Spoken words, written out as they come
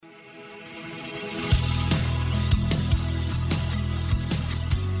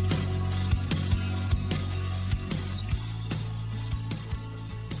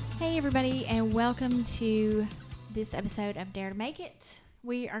everybody, and welcome to this episode of Dare to Make It.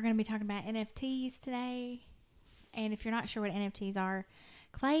 We are going to be talking about NFTs today, and if you're not sure what NFTs are,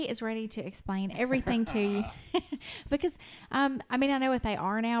 Clay is ready to explain everything to you because, I know what they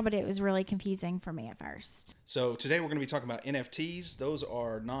are now, but it was really confusing for me at first. So today we're going to be talking about NFTs. Those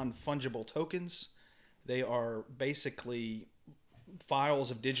are non-fungible tokens. They are basically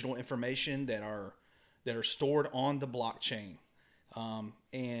files of digital information that are stored on the blockchain.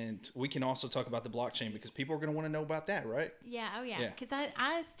 And we can also talk about the blockchain because people are going to want to know about that, right? Yeah. Oh yeah. Because I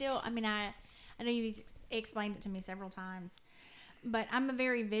know you've explained it to me several times, but I'm a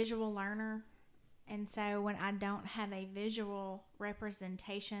very visual learner. And so when I don't have a visual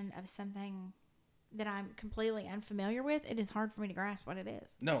representation of something that I'm completely unfamiliar with, it is hard for me to grasp what it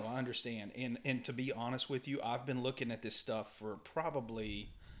is. No, I understand. And to be honest with you, I've been looking at this stuff for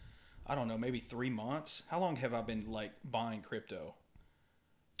probably, I don't know, maybe 3 months. How long have I been buying crypto?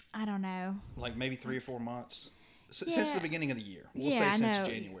 I don't know. Like maybe 3 or 4 months since the beginning of the year. We'll say since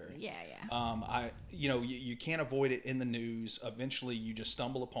January. Yeah. You can't avoid it in the news. Eventually, you just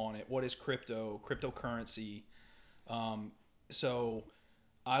stumble upon it. What is crypto? Cryptocurrency. So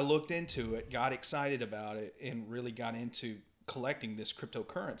I looked into it, got excited about it, and really got into collecting this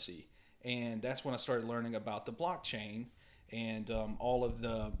cryptocurrency. And that's when I started learning about the blockchain and all of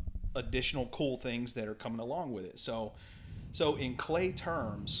the additional cool things that are coming along with it. So in Clay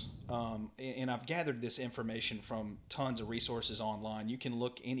terms, and I've gathered this information from tons of resources online. You can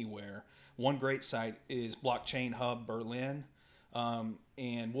look anywhere. One great site is Blockchain Hub Berlin,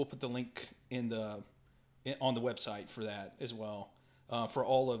 and we'll put the link on the website for that as well, for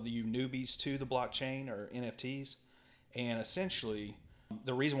all of you newbies to the blockchain or NFTs. And essentially,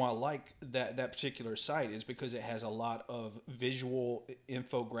 the reason why I like that particular site is because it has a lot of visual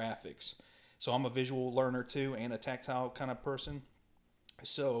infographics. So I'm a visual learner too, and a tactile kind of person.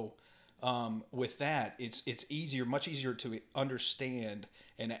 So with that, it's much easier to understand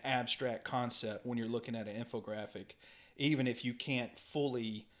an abstract concept when you're looking at an infographic, even if you can't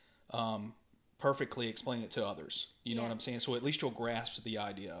fully perfectly explain it to others. You know what I'm saying? So at least you'll grasp the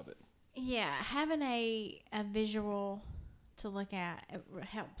idea of it. Yeah, having a visual to look at it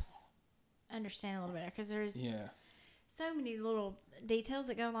helps understand a little better because there's so many little details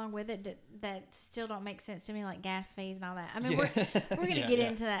that go along with it that still don't make sense to me, like gas fees and all that. I mean, we're going to get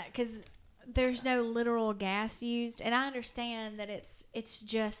into that because there's no literal gas used, and I understand that it's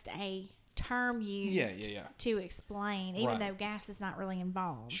just a term used to explain, even though gas is not really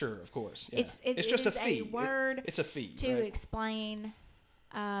involved. Sure, of course. Yeah. It's just a fee. A word. It's a fee to explain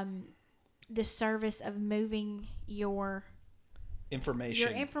the service of moving your information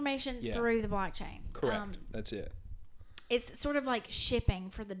through the blockchain. Correct. That's it. It's sort of like shipping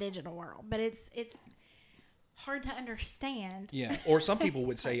for the digital world, but it's hard to understand. Yeah, or some people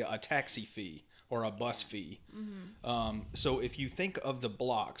would say a taxi fee or a bus fee. Mm-hmm. So if you think of the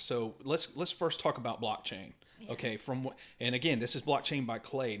block, so let's first talk about blockchain. Yeah. Okay, and again, this is blockchain by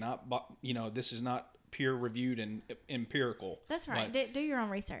Clay, this is not peer reviewed and empirical. That's right. Do your own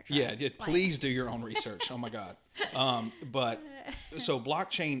research. Right? Yeah, please do your own research. Oh my God. But so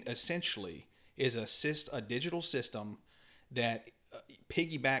blockchain essentially is a digital system that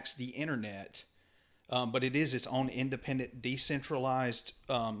piggybacks the internet, but it is its own independent, decentralized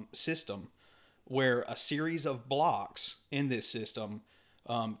system where a series of blocks in this system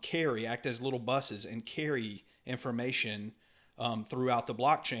act as little buses and carry information throughout the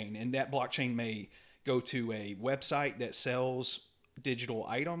blockchain. And that blockchain may go to a website that sells digital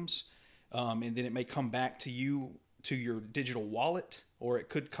items, and then it may come back to you to your digital wallet, or it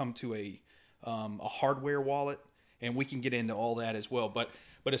could come to a hardware wallet. And we can get into all that as well. But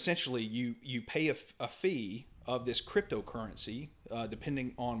essentially, you pay a fee of this cryptocurrency,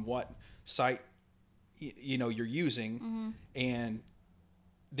 depending on what site you're using, mm-hmm. and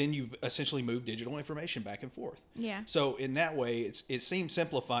then you essentially move digital information back and forth. Yeah. So in that way, it seems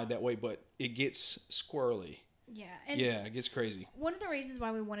simplified that way, but it gets squirrely. Yeah. It gets crazy. One of the reasons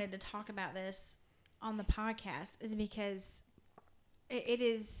why we wanted to talk about this on the podcast is because it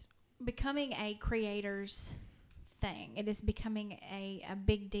is becoming a creator's thing. It is becoming a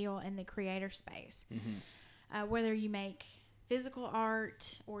big deal in the creator space. Mm-hmm. Whether you make physical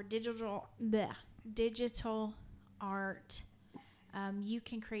art or digital art, you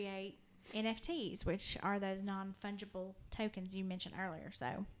can create NFTs, which are those non-fungible tokens you mentioned earlier.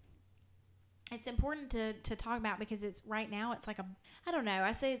 So it's important to talk about because it's right now it's like I don't know,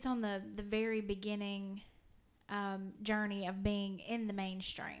 I say it's on the very beginning journey of being in the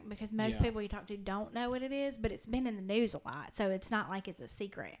mainstream, because most people you talk to don't know what it is, but it's been in the news a lot, so it's not like it's a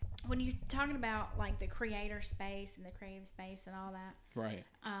secret. When you're talking about like the creator space and the creative space and all that, right?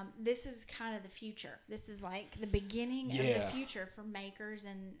 This is kind of the future. This is like the beginning of the future for makers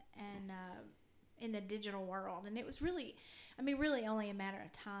and in the digital world. And it was really, really only a matter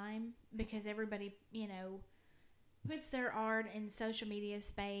of time, because everybody, puts their art in social media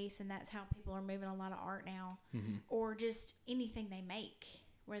space, and that's how people are moving a lot of art now, or just anything they make,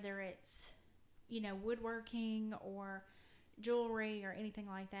 whether it's, woodworking or jewelry or anything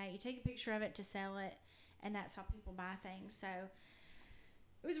like that. You take a picture of it to sell it, and that's how people buy things. So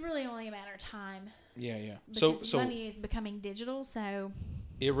it was really only a matter of time. Yeah, yeah. Because money is becoming digital, so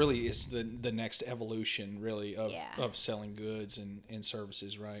it really is the next evolution, really, of selling goods and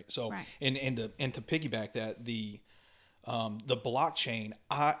services, right? So, right. And to piggyback that, the blockchain,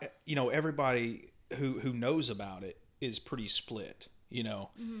 everybody who knows about it is pretty split.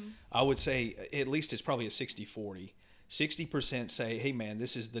 I would say at least it's probably a 60-40. 60% say, hey man,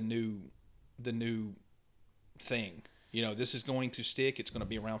 this is the new thing. This is going to stick. It's going to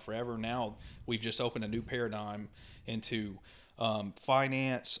be around forever. Now we've just opened a new paradigm into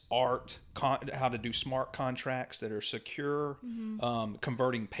finance, art, how to do smart contracts that are secure,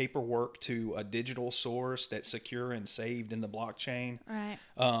 converting paperwork to a digital source that's secure and saved in the blockchain. Right.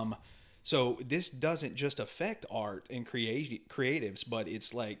 So this doesn't just affect art and creatives, but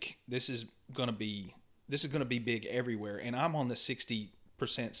it's like this is going to be big everywhere. And I'm on the 60%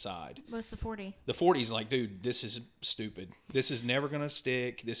 side. What's the 40? The 40 is like, dude, this is stupid. This is never going to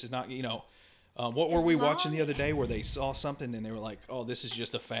stick. This is not, what were we watching the other day where they saw something and they were like, oh, this is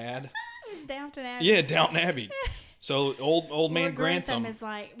just a fad? It was Downton Abbey. Yeah, Downton Abbey. So old man Grantham is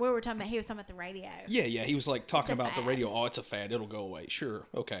like, we were talking about, he was talking about the radio. Yeah, he was like talking about the radio. Oh, it's a fad. It'll go away. Sure.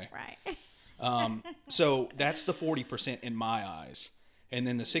 Okay. Right. So that's the 40% in my eyes. And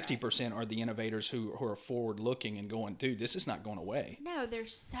then the 60% are the innovators who are forward looking and going, dude, this is not going away. No,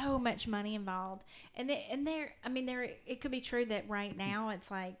 there's so much money involved. And it could be true that right now it's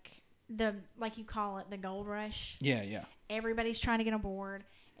like like you call it, the gold rush. Yeah, yeah. Everybody's trying to get on board.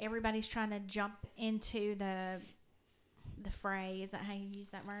 Everybody's trying to jump into the fray. Is that how you use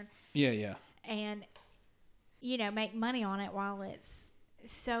that word? Yeah, yeah. And, make money on it while it's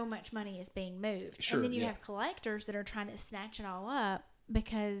so much money is being moved. Sure, and then you have collectors that are trying to snatch it all up,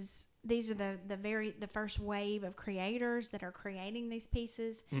 because these are the first wave of creators that are creating these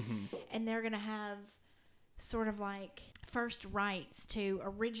pieces, and they're going to have sort of like first rights to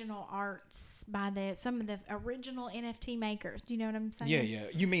original arts by some of the original NFT makers. Do you know what I'm saying? Yeah, yeah.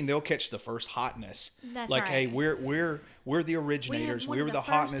 You mean they'll catch the first hotness? That's like, right. Hey, we're the originators. We were the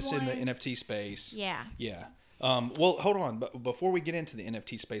hotness ones in the NFT space. Yeah. Yeah. Well, hold on. But before we get into the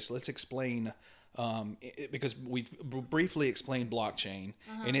NFT space, let's explain, because we've briefly explained blockchain,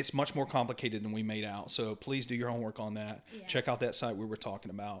 and it's much more complicated than we made out. So please do your homework on that. Yeah. Check out that site we were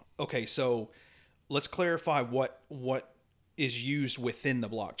talking about. Okay, so let's clarify what is used within the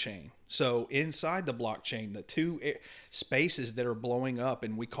blockchain. So inside the blockchain, the two spaces that are blowing up,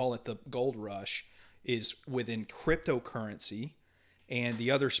 and we call it the gold rush, is within cryptocurrency. And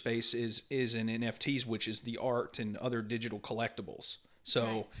the other space is in NFTs, which is the art and other digital collectibles.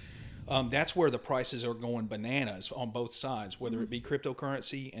 So that's where the prices are going bananas on both sides, whether it be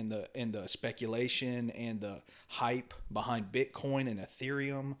cryptocurrency and the speculation and the hype behind Bitcoin and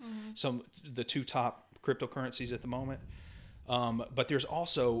Ethereum, the two top cryptocurrencies at the moment. But there's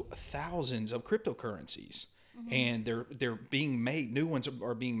also thousands of cryptocurrencies, and they're being made. New ones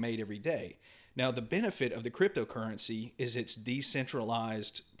are being made every day. Now, the benefit of the cryptocurrency is its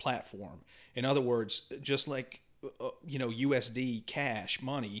decentralized platform. In other words, just like USD cash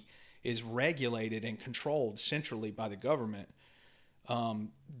money is regulated and controlled centrally by the government,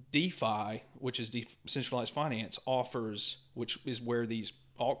 DeFi, which is decentralized finance, offers, which is where these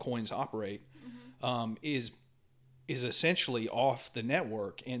altcoins operate, is essentially off the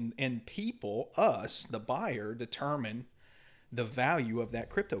network, and people, us, the buyer, determine the value of that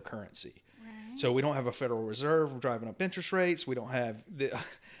cryptocurrency. So we don't have a Federal Reserve driving up interest rates. We don't have the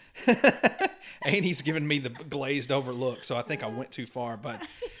Aney's giving me the glazed over look, so I think I went too far. But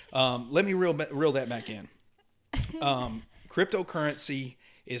let me reel that back in. Cryptocurrency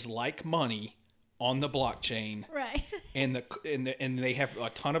is like money on the blockchain, right? And they have a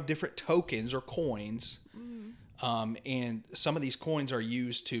ton of different tokens or coins, and some of these coins are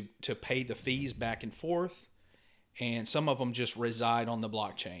used to pay the fees back and forth, and some of them just reside on the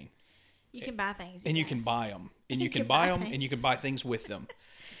blockchain. You can buy things. And you can buy them. And you can buy them and you can buy things with them.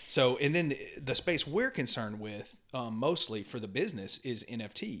 So, and then the space we're concerned with, mostly for the business, is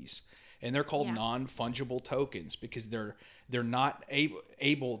NFTs. and they're called non-fungible tokens because they're not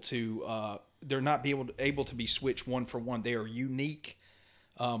able to able to be switched one for one. They are unique,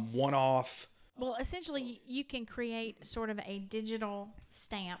 one-off. Well, essentially, you can create sort of a digital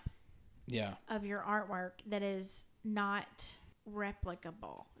stamp of your artwork that is not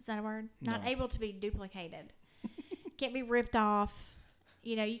replicable. Is that a word? No. Not able to be duplicated. Can't be ripped off.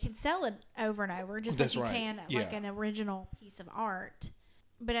 You know, you can sell it over and over just like you can like an original piece of art.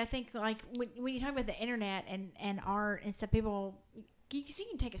 But I think like when you talk about the internet and art and stuff, people... You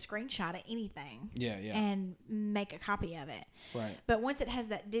can take a screenshot of anything and make a copy of it. Right. But once it has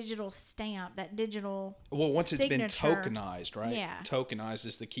that digital stamp, that digital once signature, it's been tokenized, right? Yeah. Tokenized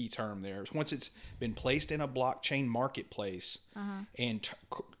is the key term there. Once it's been placed in a blockchain marketplace and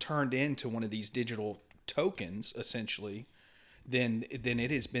turned into one of these digital tokens, essentially, then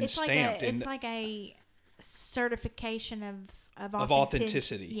it has been stamped. It's like a certification of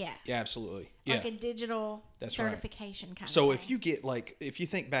authenticity. Yeah, absolutely. Like a digital certification kind of thing. So if you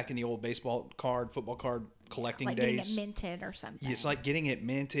think back in the old baseball card, football card collecting like days, getting it minted or something. It's like getting it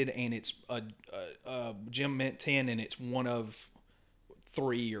minted, and it's a Gem Mint 10, and it's one of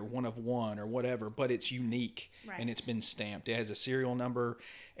 3 or one of 1 or whatever, but it's unique and it's been stamped. It has a serial number,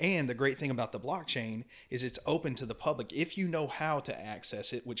 and the great thing about the blockchain is it's open to the public if you know how to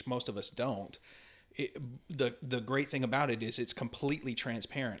access it, which most of us don't. The great thing about it is it's completely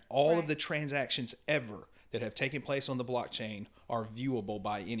transparent. All of the transactions ever that have taken place on the blockchain are viewable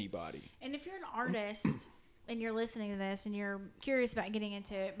by anybody. And if you're an artist and you're listening to this and you're curious about getting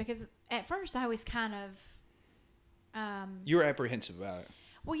into it, because at first I was kind of... you were apprehensive about it.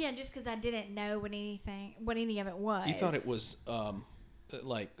 Well, yeah, just because I didn't know what any of it was. You thought it was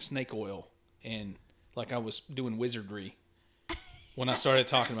like snake oil and like I was doing wizardry. When I started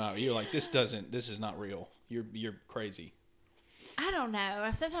talking about it, you're like, this is not real. You're crazy. I don't know.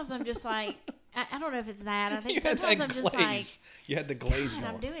 Sometimes I'm just like, I don't know if it's that. I think sometimes I'm just like, you had the glaze going.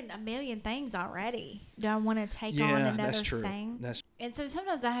 I'm doing a million things already. Do I want to take on another thing? And so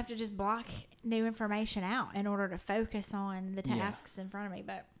sometimes I have to just block new information out in order to focus on the tasks in front of me.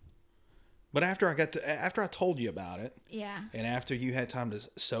 But after I told you about it, and after you had time to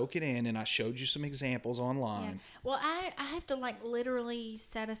soak it in, and I showed you some examples online. Well, I have to like literally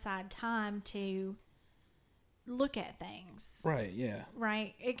set aside time to look at things. Right. Yeah.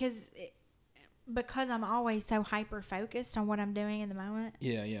 Right. Because I'm always so hyper focused on what I'm doing in the moment.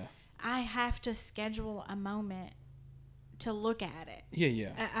 Yeah. Yeah. I have to schedule a moment to look at it.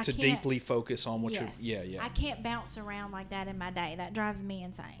 Yeah. To deeply focus on what you're... Yeah. I can't bounce around like that in my day. That drives me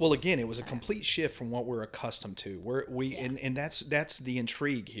insane. Well, again, it was a complete shift from what we're accustomed to. And that's the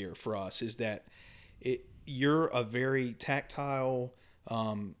intrigue here for us, is that you're a very tactile,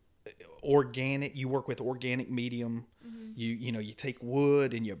 organic... You work with organic medium. Mm-hmm. You take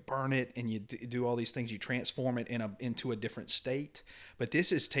wood and you burn it and you do all these things. You transform it into a different state. But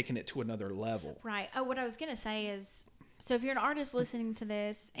this is taking it to another level. Right. Oh, what I was going to say is... So if you're an artist listening to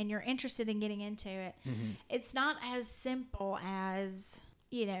this and you're interested in getting into it, it's not as simple as,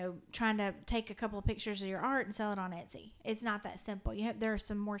 trying to take a couple of pictures of your art and sell it on Etsy. It's not that simple. There are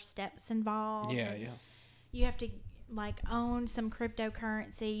some more steps involved. Yeah. You have to own some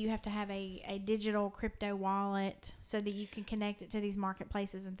cryptocurrency. You have to have a digital crypto wallet so that you can connect it to these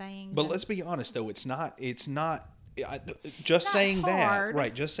marketplaces and things. But let's be honest though, it's not just saying hard. That,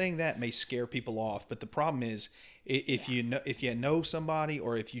 right? Just saying that may scare people off. But the problem is, if you know somebody,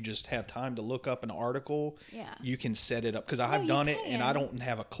 or if you just have time to look up an article, you can set it up. Because I've done it, and I don't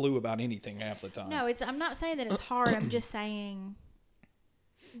have a clue about anything half the time. No, I'm not saying that it's hard. I'm just saying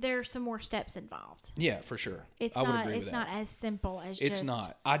there's some more steps involved. Yeah, for sure. It's not as simple as it's just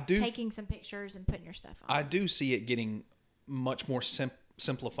not. Taking some pictures and putting your stuff on. I do see it getting much more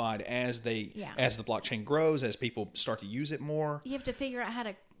simplified as the blockchain grows, as people start to use it more. You have to figure out how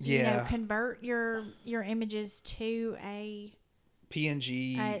to convert your images to a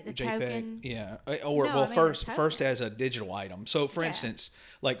PNG, a JPEG, token. First as a digital item. So, for instance,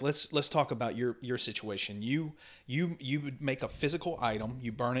 like let's talk about your situation. You would make a physical item,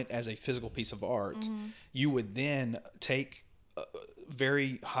 you burn it as a physical piece of art. Mm-hmm. You would then take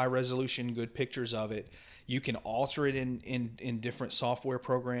very high resolution, good pictures of it. You can alter it in different software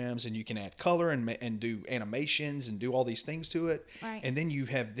programs, and you can add color and do animations and do all these things to it. Right. And then you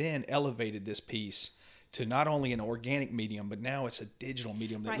have then elevated this piece to not only an organic medium, but now it's a digital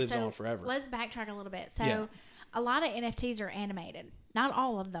medium that lives on forever. Let's backtrack a little bit. So a lot of NFTs are animated. Not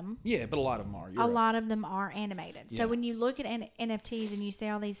all of them. Yeah, but a lot of them are. A lot of them are animated. Yeah. So when you look at NFTs and you see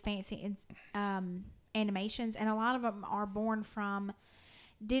all these fancy animations, and a lot of them are born from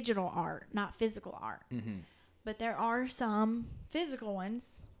digital art, not physical art. Mm-hmm. But there are some physical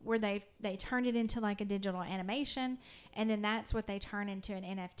ones where they turn it into like a digital animation, and then that's what they turn into an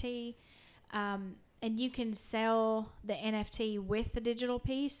NFT. And you can sell the NFT with the digital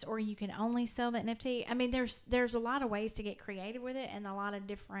piece, or you can only sell the NFT. I mean, there's a lot of ways to get creative with it, and a lot of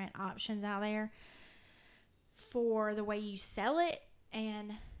different options out there for the way you sell it.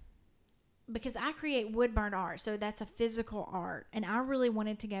 And because I create wood burned art, so that's a physical art, and I really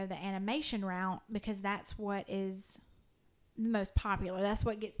wanted to go the animation route because that's what is the most popular. That's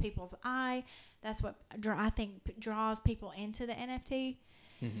what gets people's eye. That's what I think draws people into the NFT.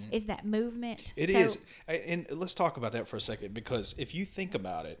 Mm-hmm. Is that movement. It is. And let's talk about that for a second, because if you think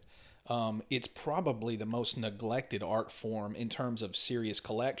about it, it's probably the most neglected art form in terms of serious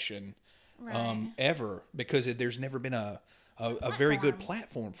collection ever, because there's never been a very good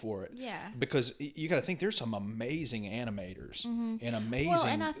platform for it. Yeah. Because you got to think there's some amazing animators and amazing, well,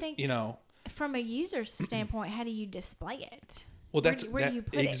 and I think, from a user's standpoint, how do you display it? Well, where do you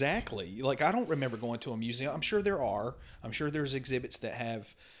put exactly. It? Like, I don't remember going to a museum. I'm sure there are. I'm sure there's exhibits that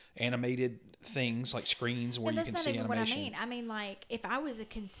have animated things like screens where you can see animation. That's not even what I mean. I mean, like, if I was a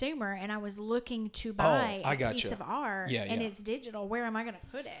consumer and I was looking to buy a piece of art and it's digital, where am I going to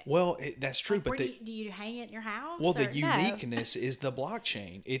put it? Well, that's true. Like, but do you hang it in your house? Well, the uniqueness is the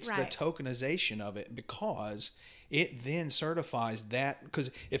blockchain. It's the tokenization of it, because it then certifies that,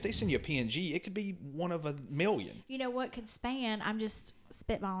 because if they send you a PNG, it could be one of a million. You know what could span? I'm just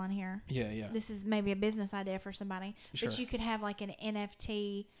spitballing here. Yeah. This is maybe a business idea for somebody. Sure. But you could have like an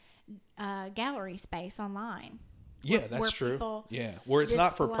NFT gallery space online. Yeah, that's true. Where it's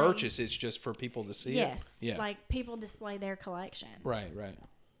not for purchase, it's just for people to see. Yes. Yeah. Like people display their collection. Right.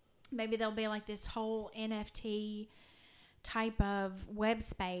 Maybe there'll be like this whole NFT type of web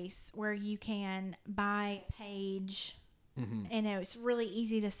space where you can buy a page, and it's really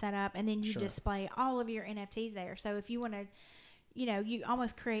easy to set up, and then you display all of your NFTs there. So if you want to, you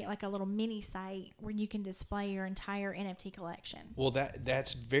almost create like a little mini site where you can display your entire NFT collection. Well,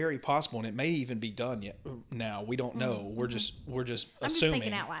 that's very possible, and it may even be done yet. Now we don't know. We're just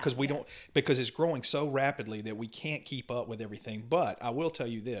assuming, because it's growing so rapidly that we can't keep up with everything. But I will tell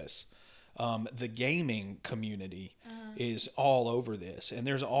you this. The gaming community is all over this, and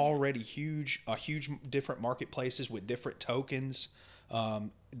there's already huge different marketplaces with different tokens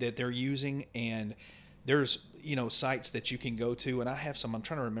that they're using, and there's sites that you can go to, and I have some. I'm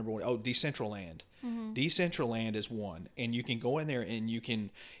trying to remember Decentraland. Decentraland is one, and you can go in there and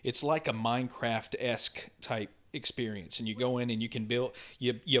it's like a Minecraft-esque type experience, and you go in and you can build.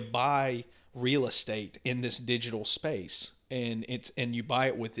 You buy real estate in this digital space, and you buy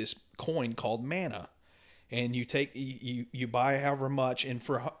it with this coin called mana, and you buy however much, and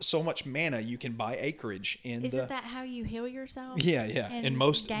for so much mana you can buy acreage in. Isn't that how you heal yourself? Yeah. In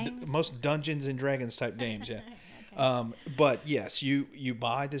most Dungeons and Dragons type games, yeah. Okay. But yes, you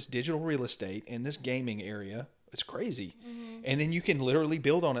buy this digital real estate in this gaming area. It's crazy, and then you can literally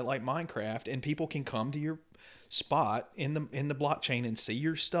build on it like Minecraft, and people can come to your spot in the blockchain and see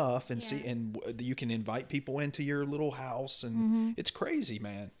your stuff and see, and you can invite people into your little house, and it's crazy,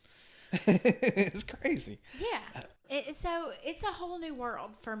 man. It's crazy. Yeah. So it's a whole new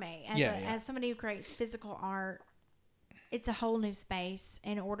world for me as somebody who creates physical art. It's a whole new space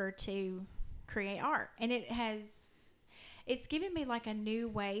in order to create art, and it's given me like a new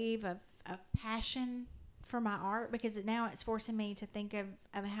wave of passion for my art, because now it's forcing me to think of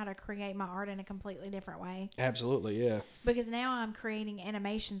how to create my art in a completely different way. Absolutely, yeah. Because now I'm creating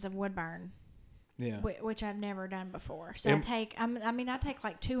animations of wood burn. Yeah. Which I've never done before. So I take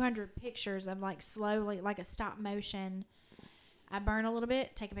like 200 pictures of like slowly, like a stop motion. I burn a little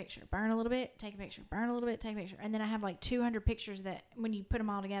bit, take a picture, burn a little bit, take a picture, burn a little bit, take a picture. And then I have like 200 pictures that when you put them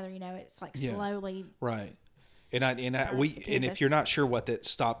all together, it's like slowly. Right. And if you're not sure what that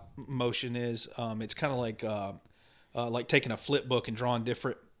stop motion is, it's kind of like taking a flip book and drawing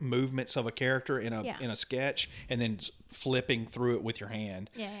different movements of a character in a sketch, and then flipping through it with your hand.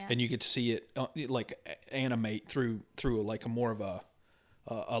 And you get to see it like animate through like a more of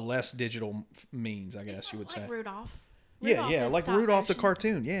a less digital means, I guess you would say. Like Rudolph. Like Rudolph the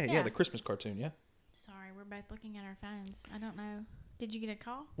cartoon. Yeah, the Christmas cartoon. Yeah. Sorry, we're both looking at our phones. I don't know. Did you get a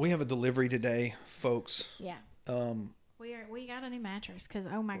call? We have a delivery today, folks. Yeah. We got a new mattress because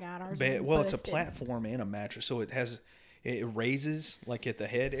oh my god, ours is well, it's a platform and a mattress, so it raises like at the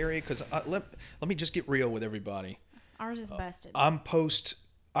head area. Because let me just get real with everybody. Ours is busted.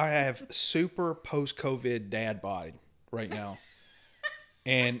 I have super post-COVID dad body right now,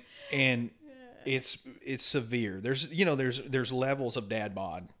 and it's severe. There's levels of dad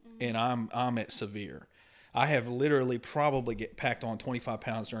bod, and I'm at severe. I have literally probably packed on 25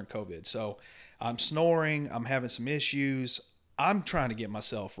 pounds during COVID, so I'm snoring. I'm having some issues. I'm trying to get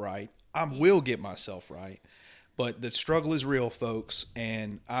myself right. I will get myself right. But the struggle is real, folks.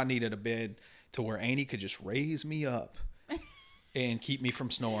 And I needed a bed to where Aney could just raise me up and keep me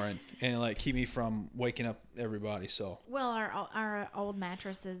from snoring and like keep me from waking up everybody. So well, our old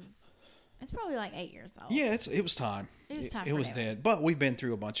mattress it's probably like 8 years old. Yeah, it was time. It was time. It was dead. But we've been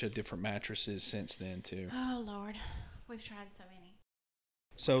through a bunch of different mattresses since then too. Oh Lord, we've tried so many.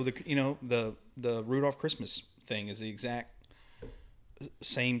 So the Rudolph Christmas thing is the exact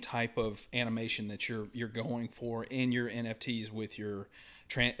same type of animation that you're going for in your NFTs with your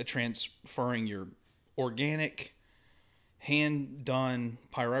transferring your organic hand done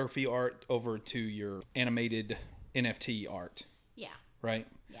pyrography art over to your animated NFT art. Yeah. Right?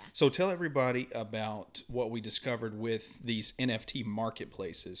 Yeah. So tell everybody about what we discovered with these NFT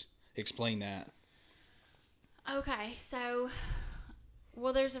marketplaces. Explain that. Okay, so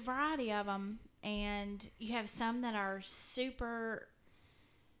well, there's a variety of them, and you have some that are super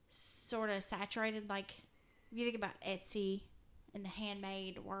sort of saturated. Like if you think about Etsy in the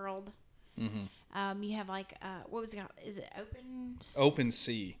handmade world, you have like what was it called? Is it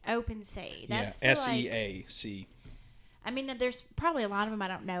OpenSea? OpenSea. That's SEAC. I mean, there's probably a lot of them I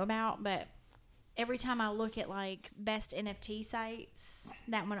don't know about, but every time I look at like best NFT sites,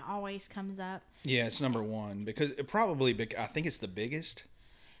 that one always comes up. Yeah, it's number one because I think it's the biggest.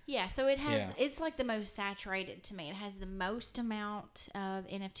 Yeah, so it's like the most saturated to me. It has the most amount of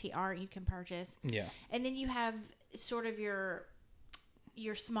NFT art you can purchase. Yeah. And then you have sort of your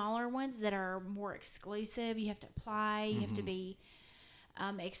smaller ones that are more exclusive. You have to apply, you have to be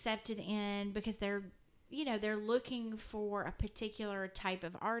accepted in because they're looking for a particular type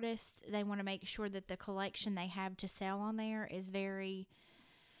of artist. They want to make sure that the collection they have to sell on there is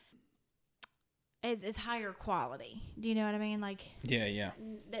is higher quality. Do you know what I mean? Like yeah.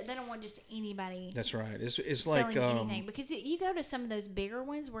 They don't want just anybody. That's right. It's selling like anything because you go to some of those bigger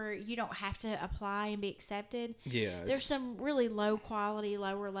ones where you don't have to apply and be accepted. Yeah, there's some really low quality,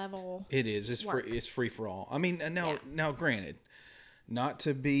 lower level. It is. It's work. It's free for all. I mean, now, granted, not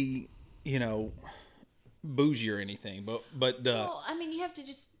to be bougie or anything, but well, I mean, you have to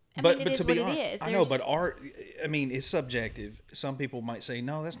just. But it is to what be it honest, is. I know, but art, I mean, it's subjective. Some people might say,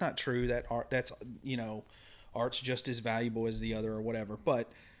 no, that's not true. That that's art's just as valuable as the other or whatever.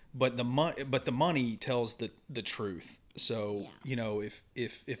 But the money tells the truth. So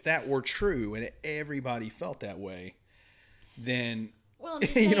if that were true and everybody felt that way, then. Well,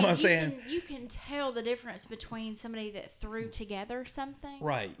 you know what I'm saying? You can tell the difference between somebody that threw together something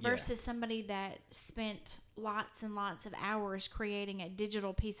versus somebody that spent lots and lots of hours creating a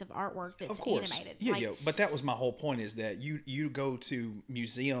digital piece of artwork that's animated. Yeah, but that was my whole point is that you go to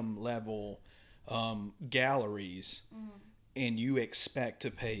museum level galleries and you expect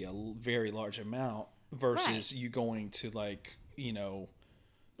to pay a very large amount versus you going to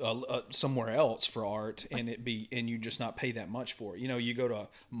somewhere else for art and you just not pay that much for it. You go to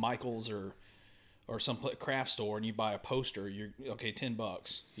Michael's or some craft store and you buy a poster, you're okay, $10.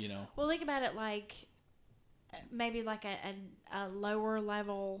 Well, think about it like maybe like a lower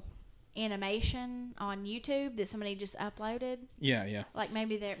level animation on YouTube that somebody just uploaded. Yeah. Like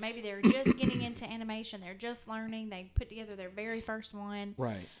maybe they're just getting into animation. They're just learning. They put together their very first one.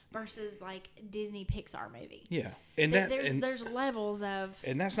 Right. Versus like Disney Pixar movie. Yeah. And there's levels of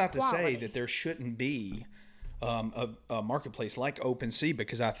and that's not quality. To say that there shouldn't be a marketplace like OpenSea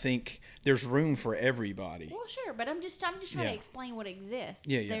because I think there's room for everybody. Well, sure, but I'm just trying to explain what exists.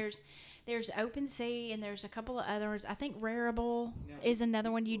 Yeah. There's OpenSea and there's a couple of others. I think Rareable is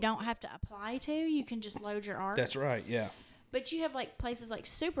another one you don't have to apply to. You can just load your art. That's right, yeah. But you have like places like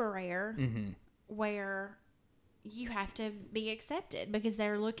Super Rare where you have to be accepted because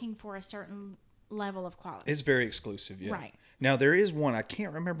they're looking for a certain level of quality. It's very exclusive, yeah. Right. Now, there is one, I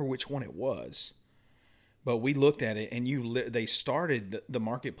can't remember which one it was, but we looked at it and they started the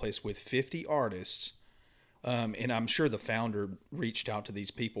marketplace with 50 artists. And I'm sure the founder reached out to these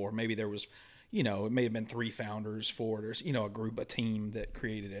people, or maybe there was, it may have been 3 founders, 4, there's, a team that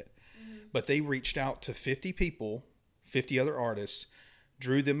created it. But they reached out to 50 people, 50 other artists,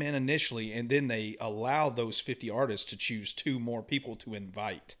 drew them in initially, and then they allowed those 50 artists to choose 2 more people to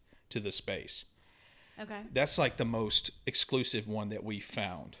invite to the space. Okay. That's like the most exclusive one that we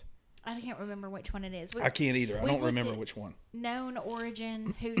found. I can't remember which one it is. I can't either. I don't remember which one. Known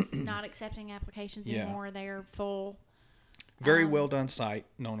Origin, who's not accepting applications anymore. They're full. Very well done site,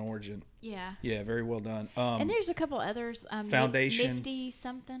 Known Origin. Yeah. Yeah, very well done. And there's a couple others. Foundation.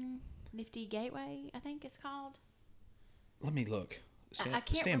 Nifty Gateway, I think it's called. Let me look. I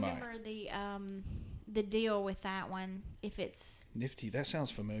can't remember the deal with that one, if it's Nifty, that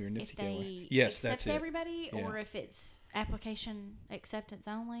sounds familiar. Nifty if they Gateway. Yes, that's it. Everybody, or if it's application acceptance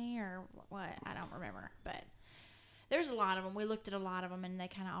only, or what, I don't remember. But there's a lot of them. We looked at a lot of them, and they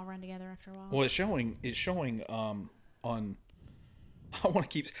kind of all run together after a while. Well, it's showing on.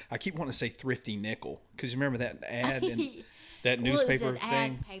 I keep wanting to say Thrifty Nickel, because you remember that ad and that newspaper it was an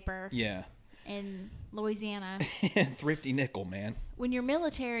thing. Ad paper. Yeah. In Louisiana. Thrifty Nickel, man. When you're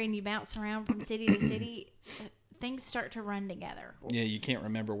military and you bounce around from city to city, things start to run together. Yeah, you can't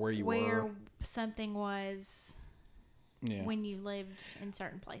remember where where something was when you lived in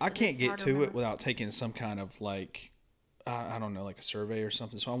certain places. I can't get to it without taking some kind of like, I don't know, like a survey or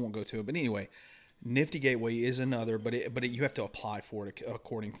something, so I won't go to it. But anyway, Nifty Gateway is another, but you have to apply for it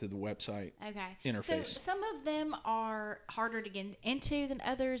according to the website interface. So some of them are harder to get into than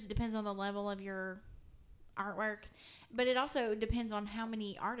others. It depends on the level of your artwork, but it also depends on how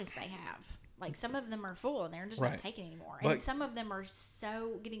many artists they have. Like some of them are full and they're just not taking anymore, and some of them are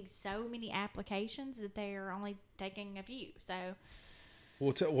getting so many applications that they are only taking a few. So,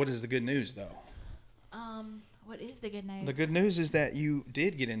 well, what is the good news though? What is the good news? The good news is that you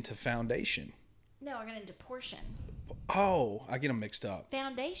did get into Foundation. No, I got into Portion. Oh, I get them mixed up.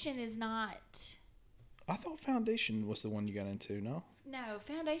 Foundation is not. I thought Foundation was the one you got into. No. No,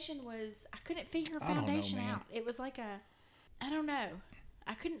 Foundation was. I couldn't figure Foundation out. It was like I don't know.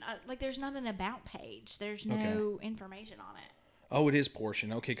 I couldn't like. There's not an about page. There's no information on it. Oh, it is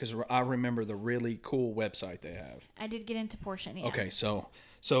Portion. Okay, because I remember the really cool website they have. I did get into Portion. Yeah. Okay, so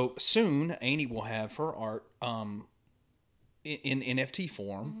soon Aney will have her art in NFT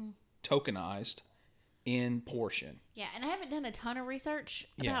form, tokenized. In Portion. Yeah, and I haven't done a ton of research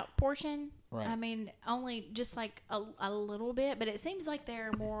about Portion. Right. I mean, only just like a little bit, but it seems like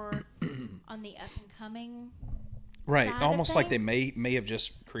they're more on the up and coming. Right, side almost of like they things. may have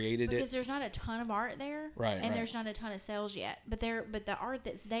just created because it. There's not a ton of art there, right? And there's not a ton of sales yet, but the art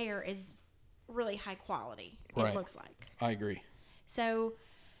that's there is really high quality. It looks like. I agree. So,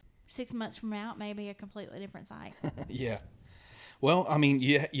 6 months from now, maybe a completely different site. Yeah. Well, I mean,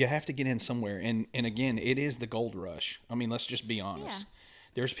 you have to get in somewhere, and again, it is the gold rush. I mean, let's just be honest. Yeah.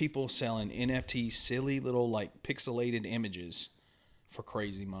 There's people selling NFT, silly little like pixelated images for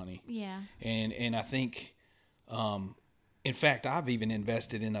crazy money. Yeah. And I think, in fact, I've even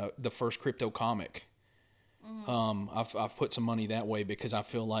invested in the first crypto comic. I've put some money that way because I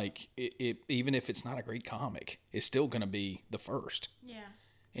feel like it even if it's not a great comic, it's still going to be the first. Yeah.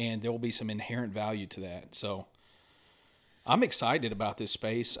 And there will be some inherent value to that. So. I'm excited about this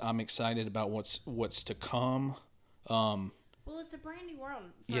space. I'm excited about what's to come. Well, it's a brand new world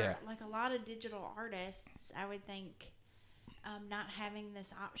for like a lot of digital artists. I would think not having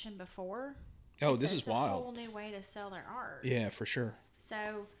this option before. Oh, this is wild. It's a whole new way to sell their art. Yeah, for sure.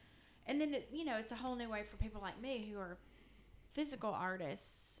 So, and then it's a whole new way for people like me who are physical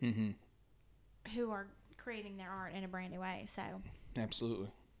artists who are creating their art in a brand new way. So,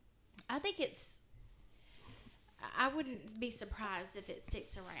 absolutely. I think I wouldn't be surprised if it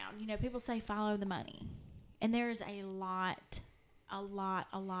sticks around. People say follow the money. And there's a lot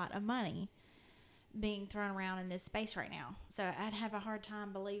of money being thrown around in this space right now. So I'd have a hard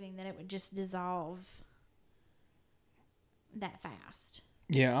time believing that it would just dissolve that fast.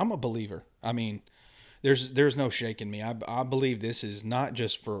 Yeah, I'm a believer. I mean, there's no shaking me. I believe this is not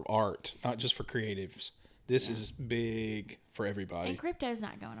just for art, not just for creatives. This is big for everybody. And crypto's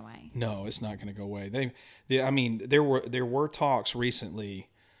not going away. No, it's not going to go away. I mean, there were talks recently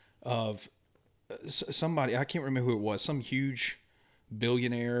of somebody, I can't remember who it was, some huge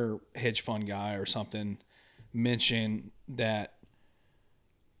billionaire hedge fund guy or something mentioned that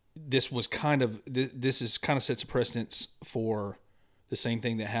this is kind of sets a precedence for the same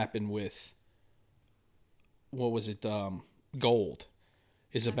thing that happened with, what was it, gold.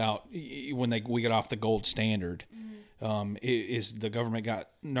 Is about when we got off the gold standard. Is the government got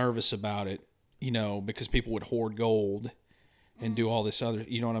nervous about it, because people would hoard gold and do all this other,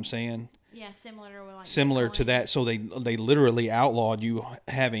 you know what I'm saying? Yeah, similar to that. So they literally outlawed you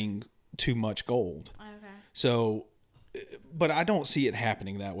having too much gold. Okay. So, but I don't see it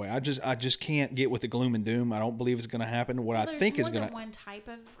happening that way. I just can't get with the gloom and doom. I don't believe it's going to happen. What I think is going to. There's more than one type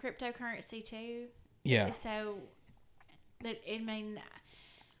of cryptocurrency too. Yeah. So that it may.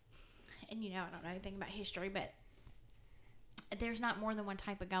 And I don't know anything about history, but there's not more than one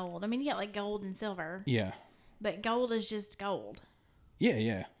type of gold. I mean, you got like gold and silver. Yeah. But gold is just gold. Yeah,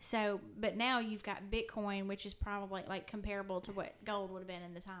 yeah. So, but now you've got Bitcoin, which is probably like comparable to what gold would have been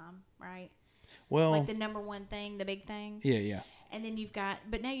in the time, right? Well, like the number one thing, the big thing. Yeah, yeah. And then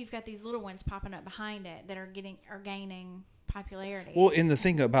now you've got these little ones popping up behind it that are gaining popularity. Well, and the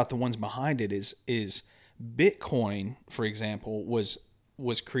thing about the ones behind it is Bitcoin, for example, was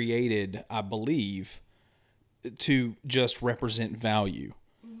created, I believe, to just represent value,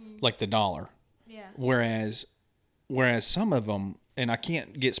 like the dollar. Yeah. Whereas some of them, and I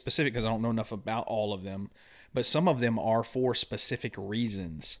can't get specific because I don't know enough about all of them, but some of them are for specific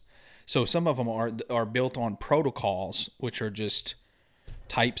reasons. So some of them are built on protocols, which are just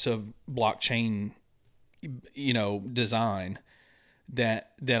types of blockchain, design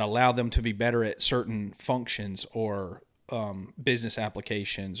that allow them to be better at certain functions or business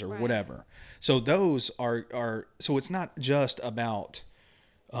applications or whatever. So those are so it's not just about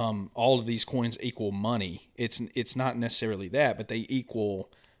all of these coins equal money. It's not necessarily that, but they equal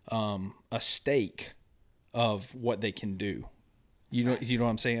a stake of what they can do. You know what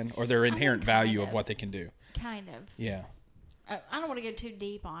I'm saying? Or their inherent value of what they can do. Kind of. Yeah. I don't want to go too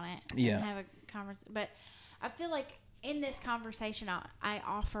deep on it. Yeah. And have a conversation, but I feel like in this conversation, I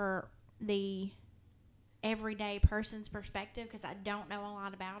offer the everyday person's perspective because I don't know a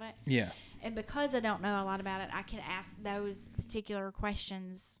lot about it. Yeah. And because I don't know a lot about it, I can ask those particular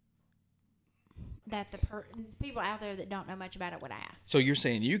questions that the people out there that don't know much about it would ask. So you're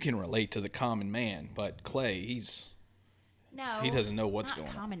saying you can relate to the common man, but Clay, he doesn't know what's going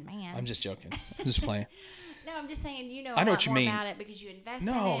on. Common man. I'm just joking. I'm just playing. No, I'm just saying you know I know a what lot you more mean. about it because you invest in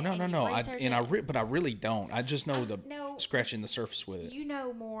it. No. But I really don't. I just know scratching the surface with it. You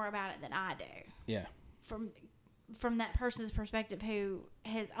know more about it than I do. Yeah. From that person's perspective who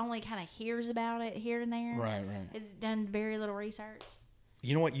has only kind of hears about it here and there. Right. Has done very little research.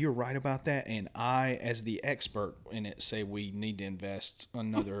 You know what? You're right about that. And I, as the expert in it, say we need to invest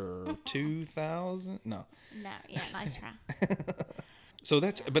another 2,000. No. Yeah, nice try. So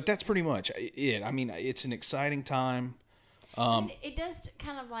that's pretty much it. I mean, it's an exciting time. It does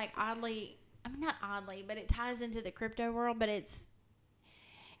kind of like oddly, I mean, not oddly, but it ties into the crypto world, but it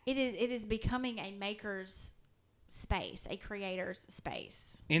is becoming a maker's space, a creator's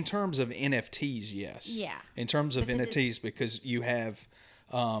space. In terms of NFTs, yes. Yeah. In terms of NFTs, because you have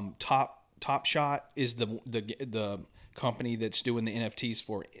Top Shot is the company that's doing the NFTs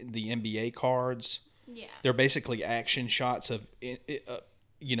for the NBA cards. Yeah. They're basically action shots of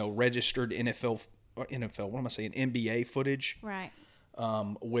registered NFL. What am I saying? NBA footage. Right.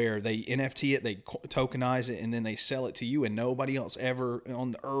 Where they NFT it, they tokenize it, and then they sell it to you, and nobody else ever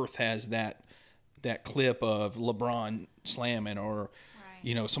on the earth has that clip of LeBron slamming or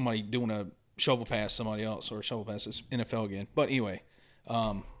somebody doing a shovel pass somebody else, or shovel pass is NFL again. But anyway,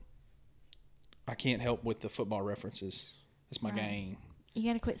 I can't help with the football references. It's my game. You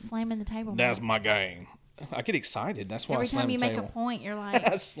got to quit slamming the table. That's my game. I get excited. That's why every I slam the table. Every time you make a point, you're like...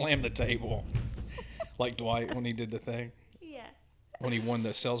 I slam the table. Like Dwight when he did the thing. Yeah. When he won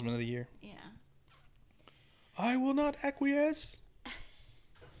the Salesman of the Year. Yeah. I will not acquiesce.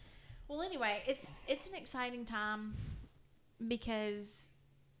 Well, anyway, it's an exciting time because...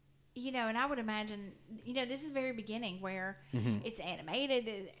 and I would imagine, this is the very beginning where it's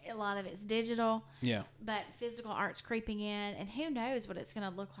animated, a lot of it's digital. Yeah. But physical art's creeping in, and who knows what it's going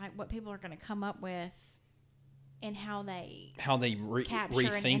to look like, what people are going to come up with, and how they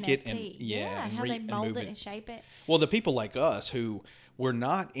rethink it, and how they mold it and shape it. Well, the people like us who we're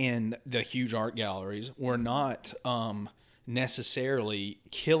not in the huge art galleries, we're not necessarily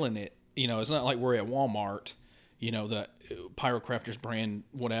killing it. It's not like we're at Walmart. The Pyrocrafters brand,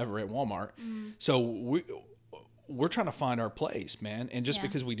 whatever, at Walmart. Mm. So we're trying to find our place, man. And just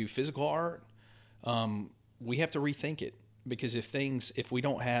because we do physical art, we have to rethink it. Because if we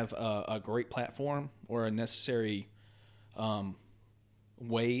don't have a great platform or a necessary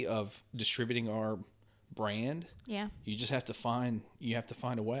way of distributing our brand, you just have to find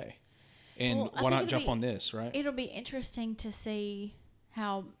a way. And why not jump on this, right? It'll be interesting to see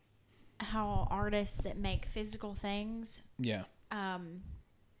how artists that make physical things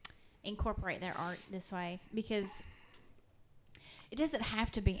incorporate their art this way, because it doesn't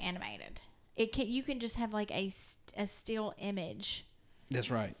have to be animated. You can just have like a still image. That's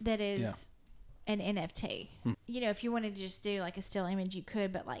right. That is an NFT. If you wanted to just do like a still image, you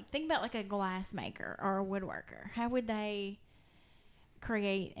could, but like think about like a glass maker or a woodworker. How would they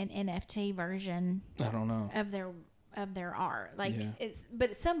create an NFT version? I don't know. Of their art,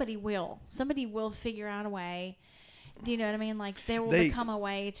 but somebody will figure out a way. Do you know what I mean? Like there will become a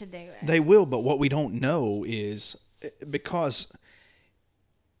way to do it. They will, but what we don't know is because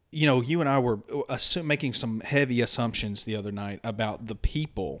you and I were making some heavy assumptions the other night about the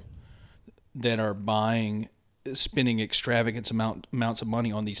people that are spending extravagant amounts of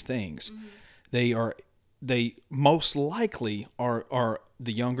money on these things. Mm-hmm. They most likely are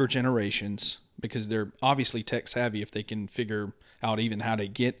the younger generations, because they're obviously tech savvy if they can figure out even how to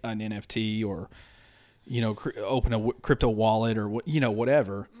get an NFT or, open a crypto wallet or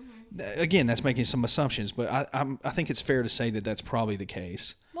whatever. Again, that's making some assumptions, but I think it's fair to say that that's probably the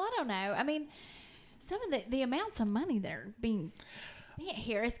case. Well, I don't know. I mean, some of the amounts of money that are being spent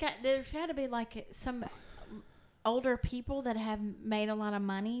here, there's got to be like some older people that have made a lot of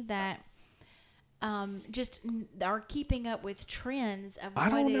money that just are keeping up with trends of what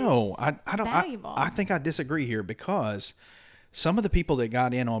is valuable. I think I disagree here, because some of the people that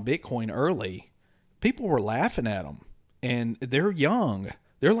got in on Bitcoin early, people were laughing at them, and they're young.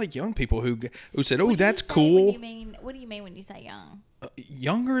 They're like young people who said, "Oh, that's cool." What do you mean when you say young?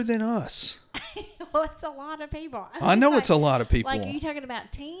 Younger than us. Well, it's a lot of people. I know it's a lot of people. Like, are you talking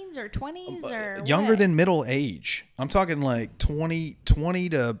about teens or 20s or younger what? than middle age? I'm talking like 20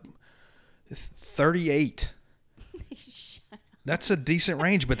 to 38. That's a decent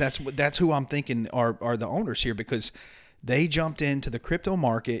range, but that's who I'm thinking are the owners here, because they jumped into the crypto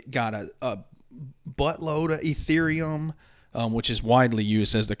market, got a buttload of Ethereum, which is widely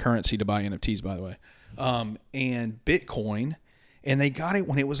used as the currency to buy NFTs, by the way, and Bitcoin, and they got it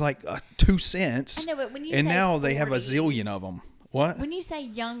when it was like 2 cents. I know, but when you and say now 40s, they have a zillion of them. What? When you say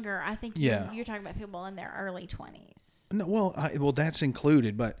younger, I think you're talking about people in their early 20s. No, well, that's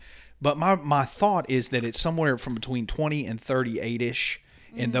included, but my thought is that it's somewhere from between 20 and 38-ish,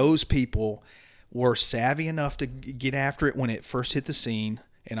 and those people were savvy enough to get after it when it first hit the scene.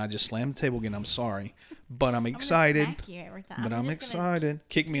 And I just slammed the table again. I'm sorry, but I'm excited. I'm gonna smack you every time. But I'm excited.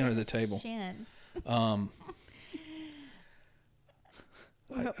 Kick me under the table. Chin. I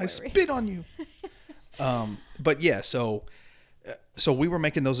spit on you. But yeah, so we were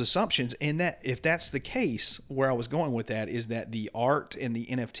making those assumptions, and that if that's the case, where I was going with that is that the art and the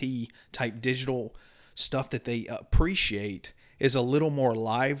NFT type digital stuff that they appreciate is a little more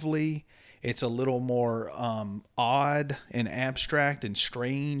lively. It's a little more odd and abstract and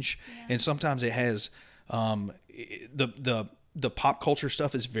strange, and sometimes it has the pop culture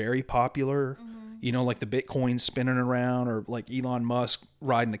stuff is very popular. Like the Bitcoin spinning around, or like Elon Musk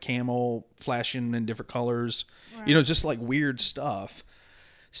riding a camel, flashing in different colors. Right. Just like weird stuff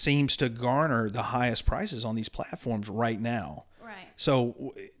seems to garner the highest prices on these platforms right now. Right.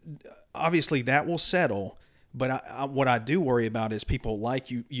 So obviously that will settle. But what I do worry about is people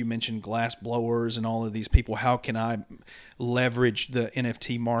like you mentioned, glass blowers and all of these people. How can I leverage the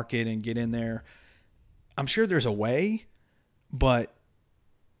NFT market and get in there? I'm sure there's a way, but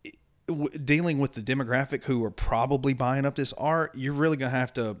dealing with the demographic who are probably buying up this art, you're really going to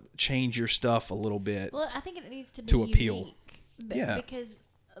have to change your stuff a little bit. Well, I think it needs to be to appeal. Unique, because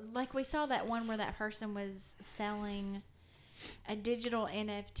like we saw that one where that person was selling a digital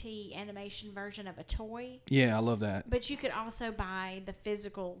NFT animation version of a toy. Yeah, I love that. But you could also buy the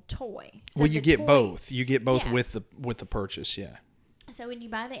physical toy. So well, you get both. You get both with the purchase, yeah. So when you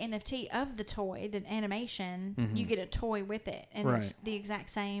buy the NFT of the toy, the animation, you get a toy with it, and it's the exact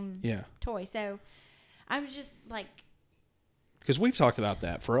same toy. So I was just like, because we've talked about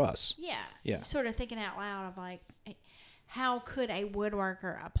that for us. Yeah. Sort of thinking out loud of like, how could a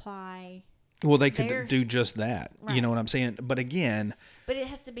woodworker apply? Well, they could do just that. Right. You know what I'm saying? But again, but it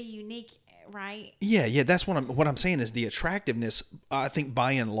has to be unique, right? Yeah. That's what I'm saying is the attractiveness. I think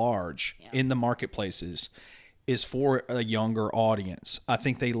by and large in the marketplaces is for a younger audience. I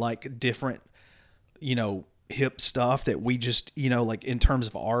think they like different, hip stuff that we just, like in terms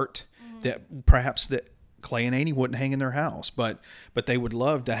of art that perhaps that Clay and Aney wouldn't hang in their house, but they would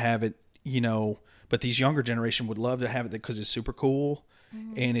love to have it, but these younger generation would love to have it because it's super cool.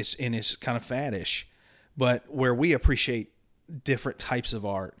 And it's kind of faddish, but where we appreciate different types of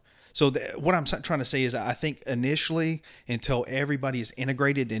art. So what I'm trying to say is I think initially, until everybody is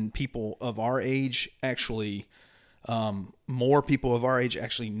integrated and people of our age actually, more people of our age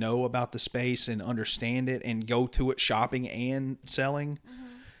actually know about the space and understand it and go to it shopping and selling,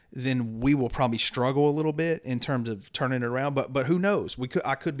 then we will probably struggle a little bit in terms of turning it around. But who knows?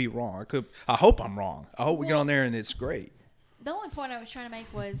 I could be wrong. I hope I'm wrong. I hope we get on there and it's great. The only point I was trying to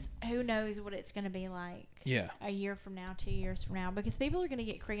make was, who knows what it's going to be like a year from now, 2 years from now, because people are going to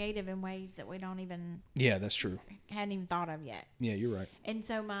get creative in ways that we don't even... Yeah, that's true. Hadn't even thought of yet. Yeah, you're right. And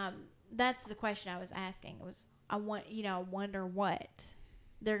so that's the question I was asking. I wonder what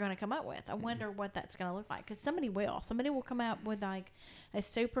they're going to come up with. I wonder what that's going to look like, because somebody will come up with like a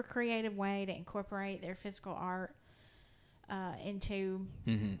super creative way to incorporate their physical art into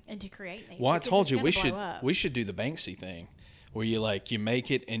creating these. Well, I told you we should do the Banksy thing, where you make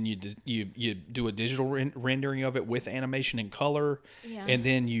it and you do a digital rendering of it with animation and color, and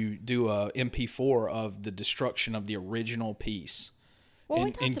then you do a MP4 of the destruction of the original piece.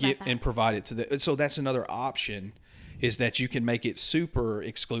 and provide it to the. So that's another option, is that you can make it super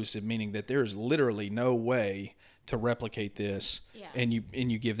exclusive, meaning that there's literally no way to replicate this, and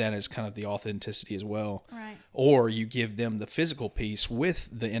you give that as kind of the authenticity as well, right? Or you give them the physical piece with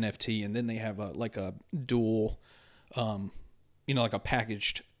the NFT, and then they have a dual, like a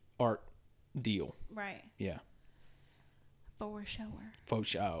packaged art deal, right? Yeah, for sure. For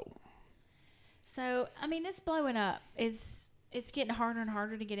sure. So I mean, it's blowing up. It's getting harder and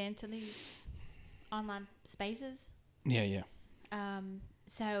harder to get into these online spaces. Yeah.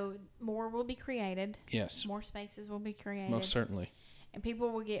 So more will be created. Yes. More spaces will be created. Most certainly. And people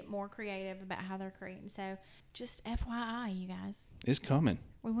will get more creative about how they're creating. So just FYI, you guys. It's coming.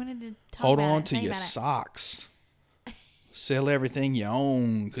 We wanted to talk Hold about on it, to your socks. Sell everything you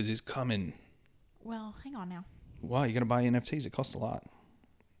own, because it's coming. Well, hang on now. Wow, you're going to buy NFTs. It costs a lot.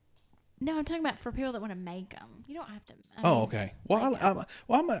 No, I'm talking about for people that want to make them. You don't have to. Okay. Well,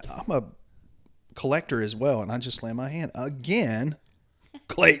 I'm a collector as well, and I just slammed my hand again.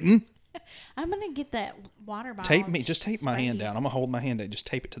 Clayton. I'm going to get that water bottle. Just tape my hand down. I'm going to hold my hand down. Just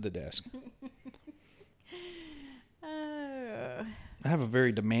tape it to the desk. I have a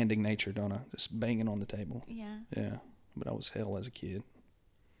very demanding nature, don't I? Just banging on the table. Yeah. Yeah. But I was hell as a kid.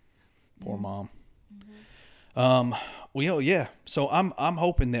 Poor mom. Mm-hmm. Well, yeah. So I'm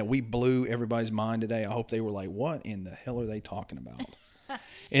hoping that we blew everybody's mind today. I hope they were like, "What in the hell are they talking about?"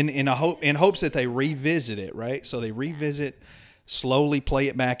 and I hope in hopes that they revisit it, right? So they revisit, slowly play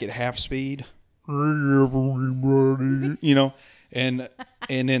it back at half speed. Hey everybody,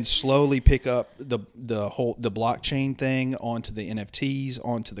 and then slowly pick up the blockchain thing onto the NFTs,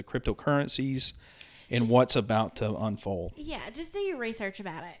 onto the cryptocurrencies, and what's about to unfold. Yeah, just do your research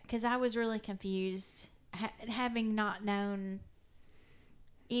about it, because I was really confused. Having not known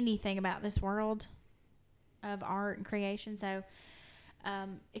anything about this world of art and creation. So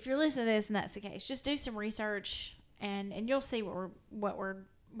if you're listening to this and that's the case, just do some research and you'll see where we're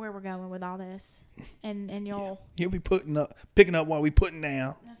going with all this. And you'll be picking up what we putting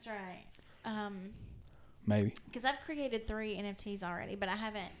down. That's right. Maybe. Because I've created 3 NFTs already, but I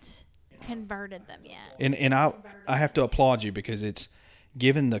haven't converted them yet. And I have to applaud you, because it's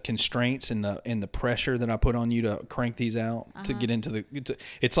given the constraints and the pressure that I put on you to crank these out, to get into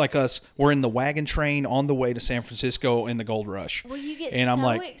it's like we're in the wagon train on the way to San Francisco in the gold rush. Well, you get and so I'm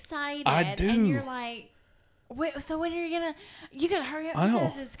like, excited. I do. And you're like, wait, so when are you gotta hurry up,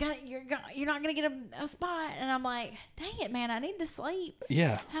 because you're not gonna get a spot. And I'm like, dang it, man, I need to sleep.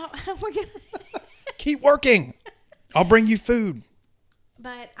 Yeah. How are we gonna keep working? I'll bring you food.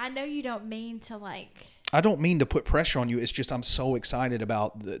 But I know you don't mean to I don't mean to put pressure on you. It's just I'm so excited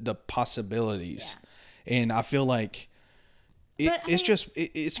about the possibilities, and I feel like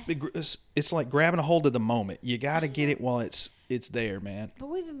it's like grabbing a hold of the moment. You got to get it while it's there, man. But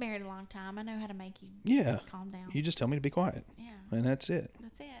we've been married a long time. I know how to make you calm down. You just tell me to be quiet. Yeah, and that's it.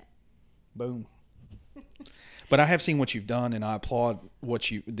 That's it. Boom. But I have seen what you've done, and I applaud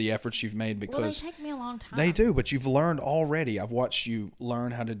the efforts you've made, because they take me a long time. They do, but you've learned already. I've watched you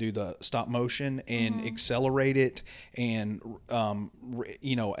learn how to do the stop motion and accelerate it, and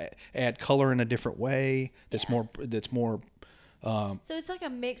add color in a different way. That's more. So it's like a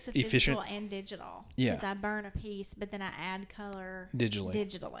mix of efficient. physical and digital. Yeah. Because I burn a piece, but then I add color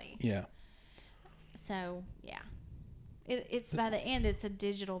digitally. Yeah. So yeah. It's by the end, it's a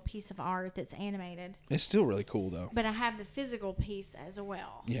digital piece of art that's animated. It's still really cool, though. But I have the physical piece as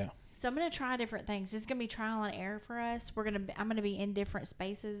well. Yeah. So I'm going to try different things. It's going to be trial and error for us. I'm going to be in different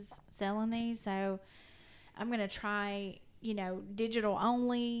spaces selling these. So I'm going to try, digital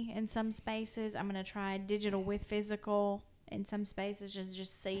only in some spaces. I'm going to try digital with physical in some spaces,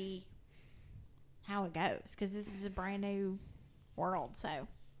 just see how it goes, because this is a brand new world. So.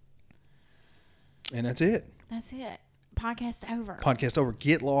 And that's it. That's it. Podcast over.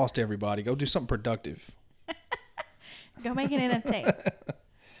 Get lost, everybody. Go do something productive. Go make an NFT.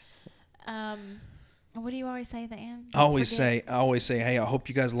 What do you always say at the end? I always say, hey, I hope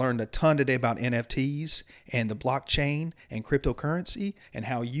you guys learned a ton today about NFTs and the blockchain and cryptocurrency, and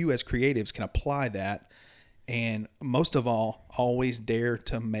how you as creatives can apply that. And most of all, always dare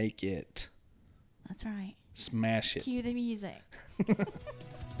to make it. That's right. Smash it. Cue the music.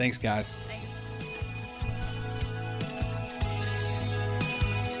 Thanks, guys. Thanks.